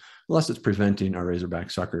thing, unless it's preventing our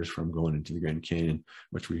razorback suckers from going into the Grand Canyon,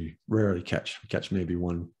 which we rarely catch. We catch maybe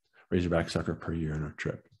 1 razorback sucker per year on our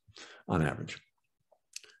trip on average.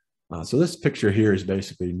 So this picture here is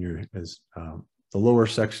basically the lower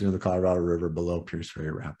section of the Colorado River below Pearce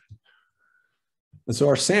Ferry Rapid. And so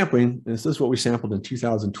our sampling, this is what we sampled in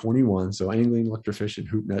 2021. So angling, electrofishing,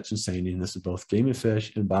 hoop nets, and seining. This is both Game and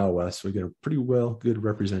Fish and BioWest. So we get a pretty good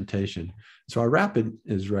representation. So our rapid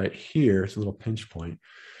is right here. It's a little pinch point.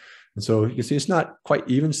 And so you can see it's not quite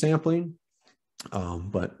even sampling,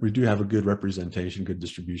 but we do have a good representation, good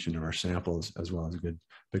distribution of our samples, as well as a good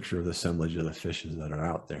picture of the assemblage of the fishes that are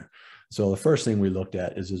out there. So the first thing we looked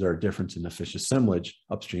at is there a difference in the fish assemblage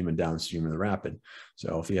upstream and downstream of the rapid?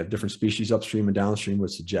 So if you have different species upstream and downstream,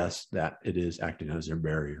 would suggest that it is acting as a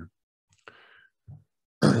barrier.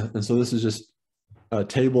 And so this is just a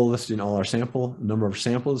table listing all our number of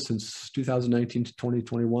samples since 2019 to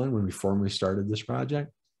 2021 when we formally started this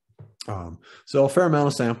project. So a fair amount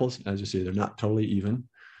of samples. As you see, they're not totally even.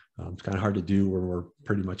 It's kind of hard to do when we're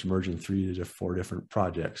pretty much merging 3 to 4 different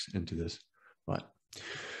projects into this.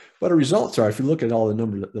 But our results are, if you look at all the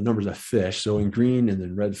numbers of fish, so in green and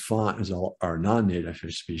then red font is all our non-native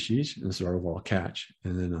fish species, and this is our overall catch.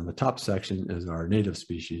 And then on the top section is our native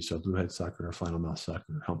species, so bluehead sucker, flannel mouth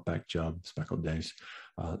sucker, humpback chub, speckled dace,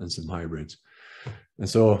 and some hybrids. And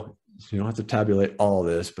so you don't have to tabulate all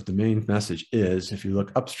this, but the main message is if you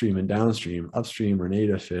look upstream and downstream, upstream are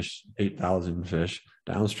native fish, 8,000 fish,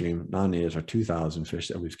 downstream non-natives are 2,000 fish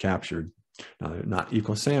that we've captured. Now they're not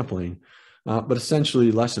equal sampling, but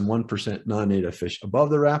essentially less than 1% non-native fish above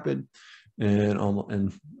the rapid and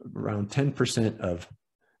around 10% of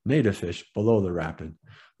native fish below the rapid.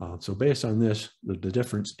 So based on this, the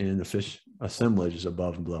difference in the fish assemblage is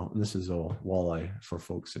above and below. And this is a walleye for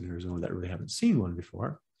folks in Arizona that really haven't seen one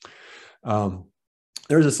before.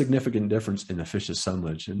 there's a significant difference in the fish's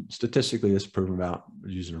assemblage. And statistically, this is proven out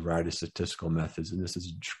using a variety of statistical methods. And this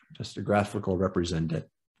is just a graphical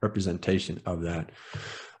representation of that.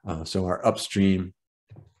 So our upstream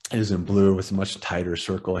is in blue with a much tighter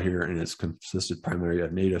circle here, and it's consisted primarily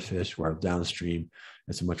of native fish, where downstream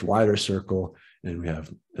it's a much wider circle, and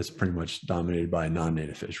it's pretty much dominated by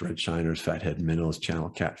non-native fish, red shiners, fathead minnows, channel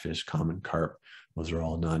catfish, common carp. Those are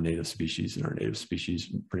all non-native species, and our native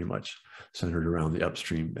species pretty much centered around the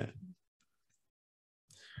upstream bed.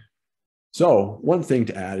 So one thing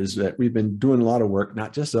to add is that we've been doing a lot of work,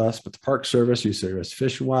 not just us, but the Park Service, U.S.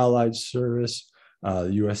 Fish and Wildlife Service,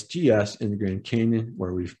 the USGS in the Grand Canyon,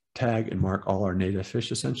 where we tag and mark all our native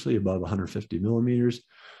fish essentially above 150 millimeters,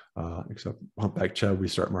 except humpback chub, we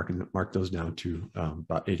start mark those down to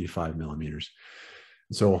about 85 millimeters.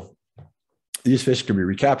 So these fish can be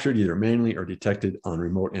recaptured either manually or detected on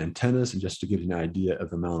remote antennas. And just to get an idea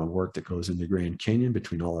of the amount of work that goes into Grand Canyon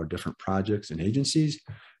between all our different projects and agencies,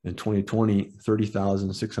 in 2020,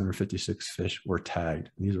 30,656 fish were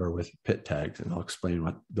tagged. And these are with pit tags, and I'll explain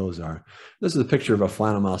what those are. This is a picture of a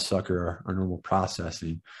flannelmouth sucker, our normal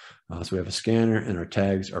processing. So we have a scanner, and our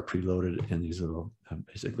tags are preloaded in these little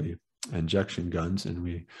basically injection guns, and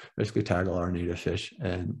we basically tag all our native fish.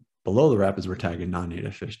 And below the rapids, we're tagging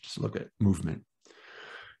non-native fish just to look at movement.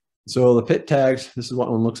 So the pit tags, this is what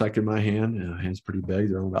one looks like in my hand. Hand's pretty big.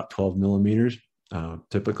 They're only about 12 millimeters.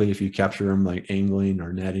 Typically, if you capture them like angling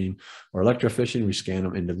or netting or electrofishing, we scan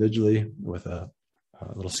them individually with a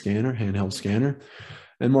little scanner, handheld scanner.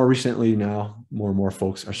 And more recently now, more and more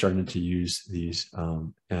folks are starting to use these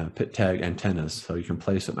pit tag antennas. So you can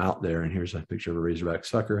place them out there. And here's a picture of a razorback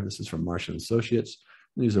sucker. This is from Marshall Associates.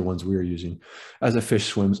 These are ones we're using. As a fish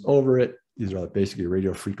swims over it, these are basically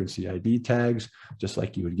radio frequency ID tags, just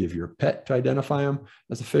like you would give your pet to identify them.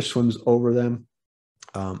 As the fish swims over them,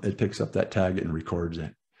 it picks up that tag and records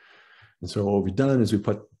it. And so what we've done is we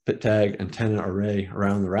put pit tag antenna array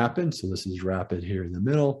around the rapid. So this is rapid here in the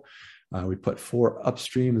middle. We put 4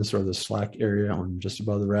 upstream in sort of the slack area on just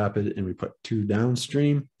above the rapid, and we put 2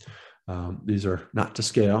 downstream. These are not to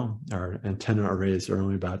scale. Our antenna arrays are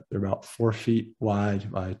only they're about 4 feet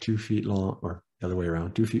wide by 2 feet long, or the other way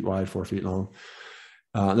around, 2 feet wide, 4 feet long.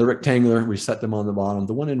 They're rectangular. We set them on the bottom.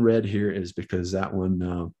 The one in red here is because that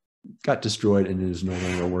one got destroyed and is no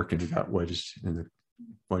longer working. It got wedged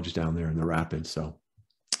down there in the rapids. So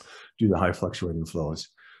due to high fluctuating flows.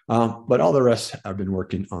 But all the rest I've been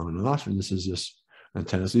working on and off, and this is just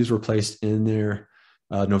antennas. These were placed in there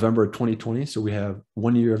November of 2020. So we have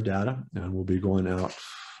 1 year of data, and we'll be going out,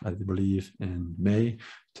 I believe, in May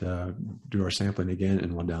to do our sampling again,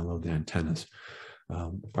 and we'll download the antennas.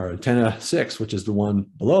 Our antenna 6, which is the one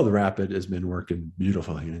below the rapid, has been working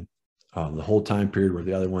beautifully. And the whole time period where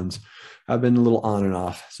the other ones have been a little on and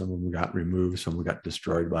off. Some of them got removed, some of them got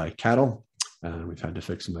destroyed by cattle. We've had to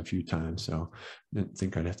fix them a few times. So I didn't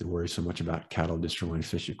think I'd have to worry so much about cattle destroying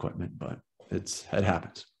fish equipment, but it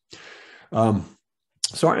happens.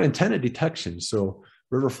 So our antenna detection. So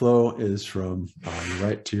river flow is from your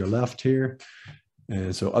right to your left here.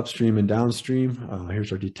 And so upstream and downstream,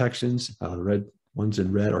 here's our detections. The red ones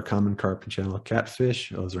in red are common carp and channel catfish.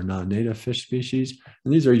 Those are non-native fish species.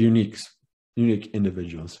 And these are unique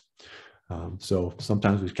individuals. So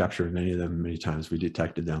sometimes we've captured many of them, many times we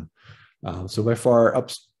detected them. So by far,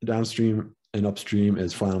 downstream and upstream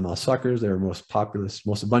is flannelmouth suckers. They're most populous,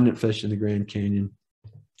 most abundant fish in the Grand Canyon.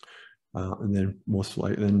 And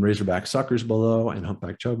then razorback suckers below, and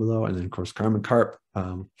humpback chub below, and then of course common carp,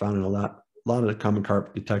 found in a lot of the common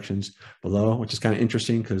carp detections below, which is kind of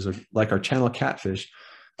interesting because like our channel catfish,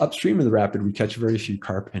 upstream of the rapid, we catch very few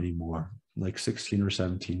carp anymore, like 16 or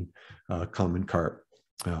 17 common carp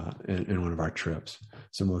in one of our trips.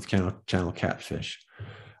 Similar with channel catfish.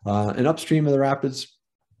 And upstream of the rapids,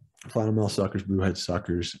 flannelmouth suckers, bluehead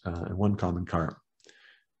suckers, and 1 common carp.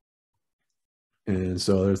 And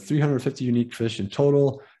so there's 350 unique fish in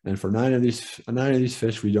total. And for 9 of these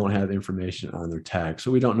fish, we don't have information on their tag. So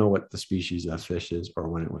we don't know what the species of fish is or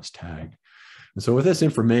when it was tagged. And so with this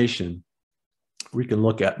information, we can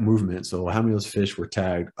look at movement. So how many of those fish were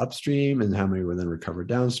tagged upstream and how many were then recovered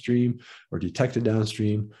downstream or detected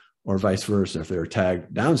downstream, or vice versa. If they were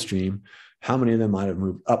tagged downstream, how many of them might have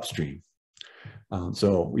moved upstream?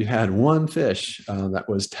 So we had 1 fish that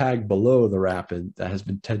was tagged below the rapid that has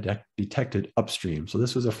been detected upstream. So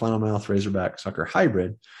this was a flannelmouth razorback sucker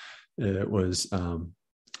hybrid. It was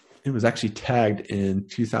actually tagged in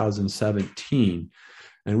 2017,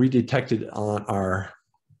 and we detected on our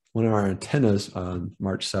one of our antennas on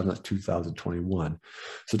March 7th, 2021.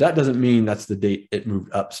 So that doesn't mean that's the date it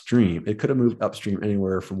moved upstream. It could have moved upstream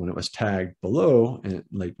anywhere from when it was tagged below in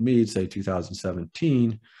Lake Mead, say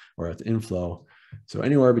 2017, or at the inflow. So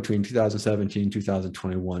anywhere between 2017 and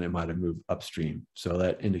 2021, it might have moved upstream. So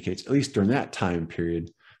that indicates, at least during that time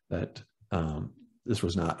period, that this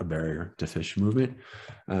was not a barrier to fish movement.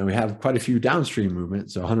 We have quite a few downstream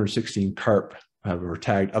movements. So 116 carp were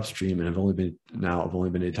tagged upstream and have only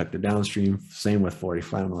been detected downstream. Same with 40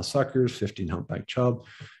 flannelmouth suckers, 15 humpback chub,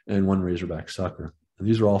 and 1 razorback sucker. And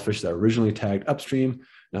these are all fish that were originally tagged upstream,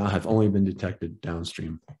 now have only been detected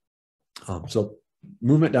downstream. So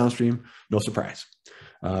movement downstream, no surprise.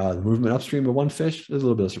 The movement upstream of one fish is a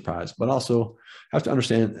little bit of surprise, but also have to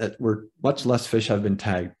understand that much less fish have been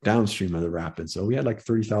tagged downstream of the rapid. So we had like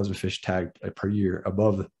 30,000 fish tagged per year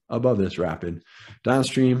above this rapid.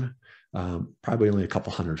 Downstream, probably only a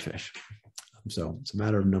couple hundred fish. So it's a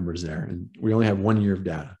matter of numbers there. And we only have 1 year of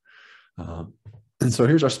data. And so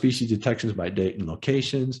here's our species detections by date and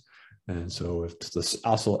locations. And so it's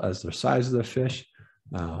also as the size of the fish.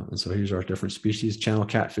 And so here's our different species: channel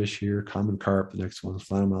catfish here, common carp. The next one is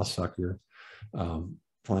flannelmouth sucker.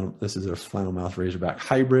 This is a flannelmouth razorback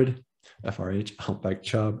hybrid, FRH, humpback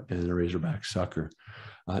chub, and a razorback sucker.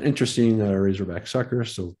 Interesting that our razorback sucker,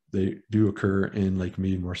 so they do occur in Lake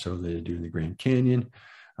Mead more so than they do in the Grand Canyon.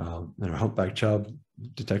 And our humpback chub,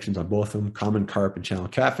 detections on both of them. Common carp and channel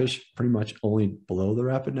catfish, pretty much only below the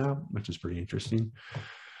rapid now, which is pretty interesting.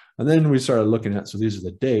 And then we started looking at, so these are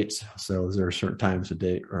the dates. So is there certain times a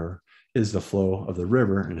date, or is the flow of the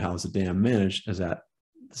river, and how is the dam managed? Does that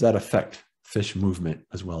affect fish movement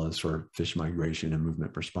as well as for fish migration and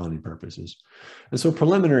movement for spawning purposes? And so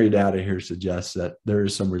preliminary data here suggests that there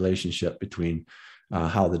is some relationship between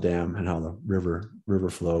how the dam and how the river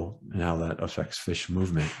flow and how that affects fish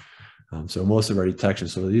movement. So most of our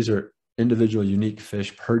detections, so these are individual unique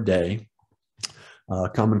fish per day.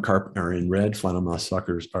 Common carp are in red, flannelmouth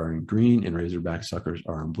suckers are in green, and razorback suckers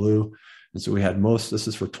are in blue. And so we had this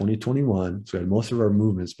is for 2021. So we had most of our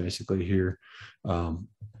movements basically here in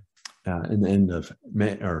the end of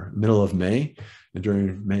May or middle of May. And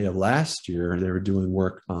during May of last year, they were doing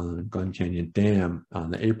work on Glen Canyon Dam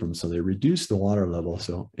on the apron. So they reduced the water level.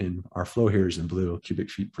 So in our flow here is in blue, cubic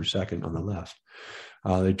feet per second on the left.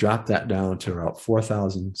 They dropped that down to about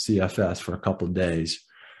 4,000 CFS for a couple of days.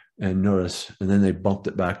 And then they bumped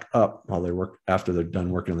it back up after they're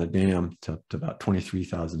done working on the dam to about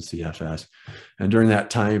 23,000 CFS. And during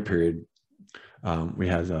that time period, we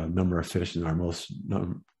had a number of fish in our most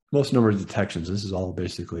number of detections. This is all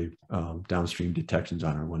basically downstream detections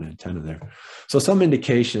on our one antenna there. So some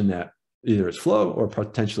indication that either it's flow or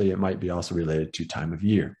potentially it might be also related to time of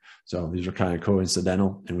year. So these are kind of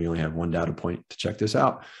coincidental, and we only have one data point to check this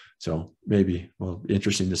out. So maybe, well,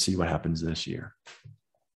 interesting to see what happens this year.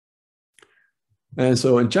 And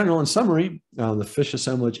so in general, in summary, the fish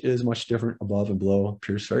assemblage is much different above and below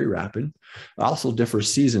Pearce Ferry Rapid. It also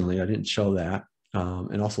differs seasonally. I didn't show that.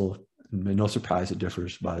 And also, no surprise, it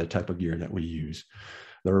differs by the type of gear that we use.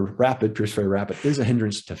 The Pearce Ferry Rapid is a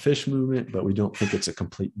hindrance to fish movement, but we don't think it's a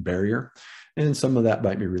complete barrier. And some of that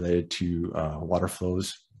might be related to water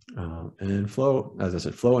flows. And flow, as I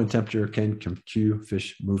said, flow and temperature can cue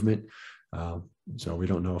fish movement. So we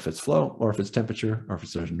don't know if it's flow or if it's temperature or if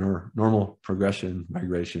it's there's normal progression,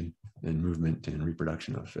 migration, and movement and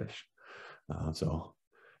reproduction of fish. So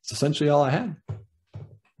it's essentially all I had.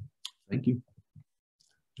 Thank you.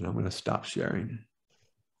 And I'm going to stop sharing.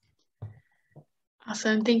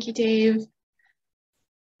 Awesome. Thank you, Dave.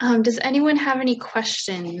 Does anyone have any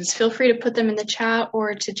questions? Feel free to put them in the chat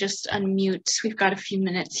or to just unmute. We've got a few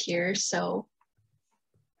minutes here, so.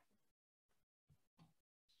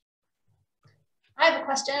 I have a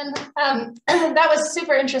question. That was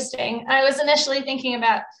super interesting. I was initially thinking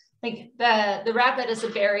about like the rapid as a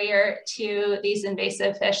barrier to these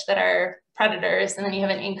invasive fish that are predators, and then you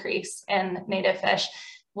have an increase in native fish.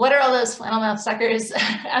 What are all those flannelmouth suckers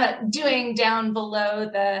doing down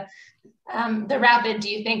below the rapid? Do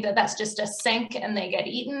you think that that's just a sink and they get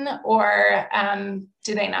eaten, or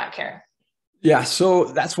do they not care? Yeah, so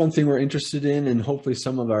that's one thing we're interested in, and hopefully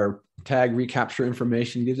some of our tag recapture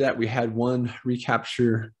information gives that. We had one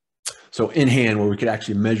recapture, so in hand, where we could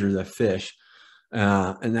actually measure the fish,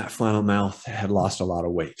 and that flannelmouth had lost a lot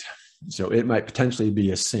of weight. So it might potentially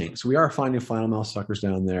be a sink. So we are finding flannelmouth suckers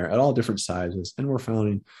down there at all different sizes, and we're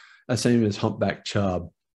finding the same as humpback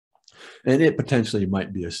chub, and it potentially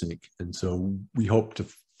might be a sink. And so we hope to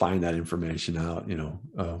find that information out,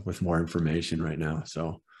 with more information right now.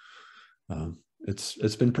 So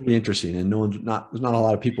it's been pretty interesting, and there's not a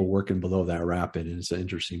lot of people working below that rapid, and it's an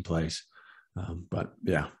interesting place. But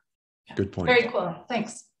yeah, Good point. Very cool.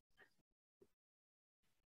 Thanks.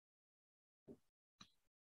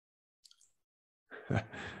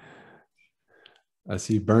 I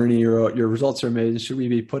see Bernie, your results are amazing. Should we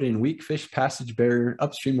be putting weak fish passage barrier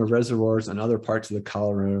upstream of reservoirs and other parts of the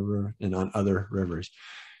Colorado River and on other rivers?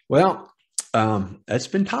 Well, it's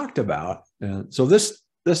been talked about. So this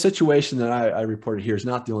situation that I reported here is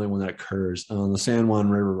not the only one that occurs. On the San Juan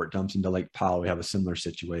River, where it dumps into Lake Powell, we have a similar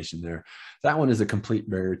situation there. That one is a complete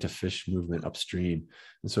barrier to fish movement upstream.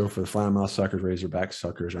 And so for the flatmouth suckers, razorback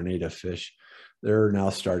suckers, our native fish, they're now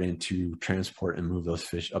starting to transport and move those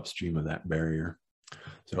fish upstream of that barrier.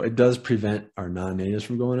 So it does prevent our non-natives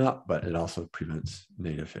from going up, but it also prevents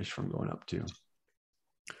native fish from going up too.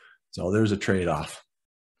 So there's a trade-off.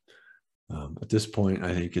 At this point,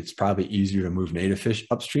 I think it's probably easier to move native fish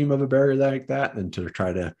upstream of a barrier like that than to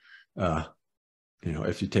try to,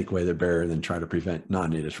 if you take away the barrier, then try to prevent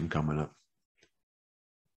non-natives from coming up.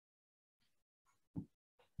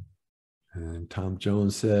 And Tom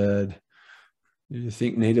Jones said, do you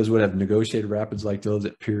think natives would have negotiated rapids like those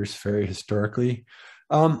at Pearce Ferry historically?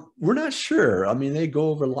 We're not sure. I mean, they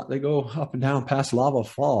go up and down past lava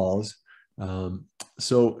falls.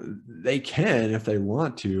 So they can, if they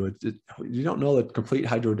want to. You don't know the complete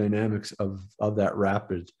hydrodynamics of that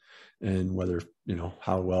rapid and whether,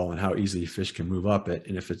 how well and how easily fish can move up it.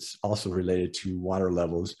 And if it's also related to water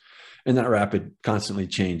levels, and that rapid constantly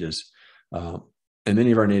changes. And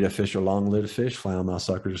many of our native fish are long-lived fish, flannelmouth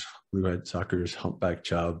suckers, bluehead suckers, humpback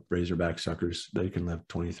chub, razorback suckers. They can live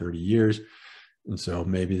 20, 30 years. And so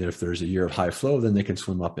maybe if there's a year of high flow, then they can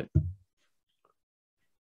swim up it.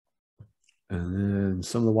 And then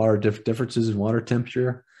some of the water differences in water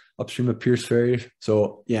temperature upstream of Pearce Ferry.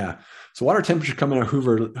 So yeah, so water temperature coming out of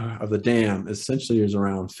Hoover of the dam essentially is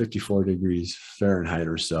around 54 degrees Fahrenheit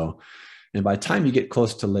or so. And by the time you get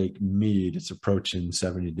close to Lake Mead, it's approaching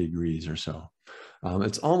 70 degrees or so.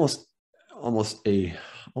 It's almost a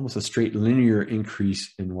straight linear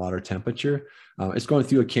increase in water temperature. It's going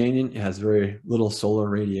through a canyon. It has very little solar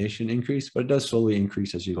radiation increase, but it does slowly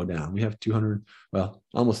increase as you go down. We have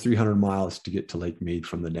almost 300 miles to get to Lake Mead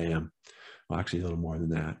from the dam. Well, actually a little more than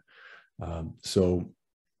that. So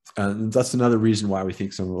that's another reason why we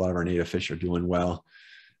think a lot of our native fish are doing well.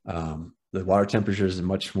 The water temperature is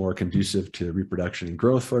much more conducive to reproduction and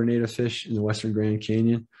growth for our native fish in the Western Grand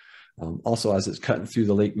Canyon. Also, as it's cutting through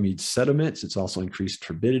the Lake Mead sediments, it's also increased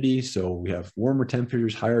turbidity. So we have warmer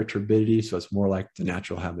temperatures, higher turbidity. So it's more like the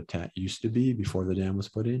natural habitat used to be before the dam was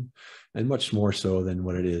put in, and much more so than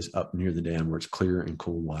what it is up near the dam where it's clear and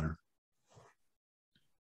cool water.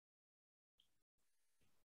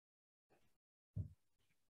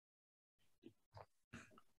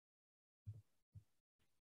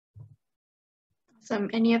 Awesome.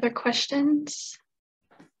 Any other questions?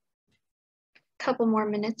 Couple more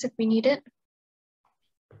minutes if we need it.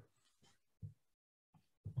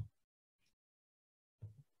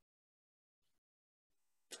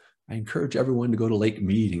 I encourage everyone to go to Lake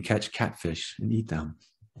Mead and catch catfish and eat them.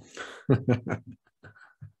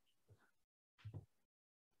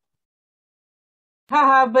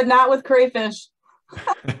 Haha, but not with crayfish.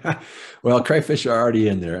 Well, crayfish are already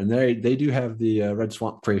in there, and they do have the red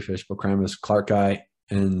swamp crayfish, Bochramis clarki,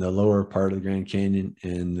 in the lower part of the Grand Canyon,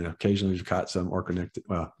 and occasionally we've caught some orconexus.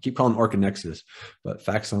 Well, I keep calling them orconexus, but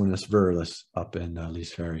Faxonus virilis up in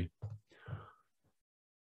Lee's Ferry.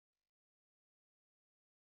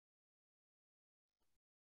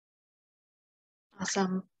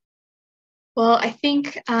 Awesome. Well, I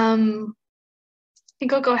think I'll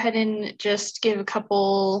go ahead and just give a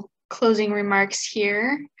couple closing remarks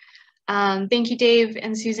here. Thank you, Dave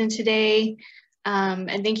and Susan, today.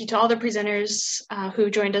 And thank you to all the presenters who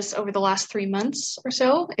joined us over the last 3 months or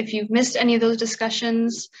so. If you've missed any of those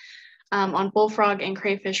discussions on bullfrog and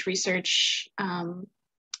crayfish research,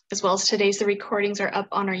 as well as today's, the recordings are up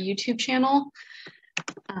on our YouTube channel.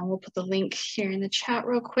 We'll put the link here in the chat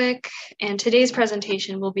real quick. And today's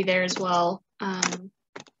presentation will be there as well,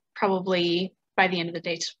 probably by the end of the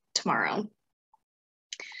day tomorrow.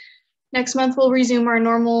 Next month, we'll resume our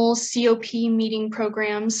normal COP meeting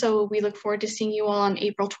program, so we look forward to seeing you all on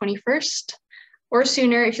April 21st, or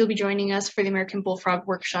sooner if you'll be joining us for the American Bullfrog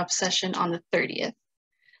Workshop session on the 30th.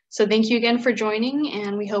 So thank you again for joining,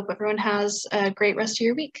 and we hope everyone has a great rest of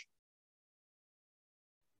your week.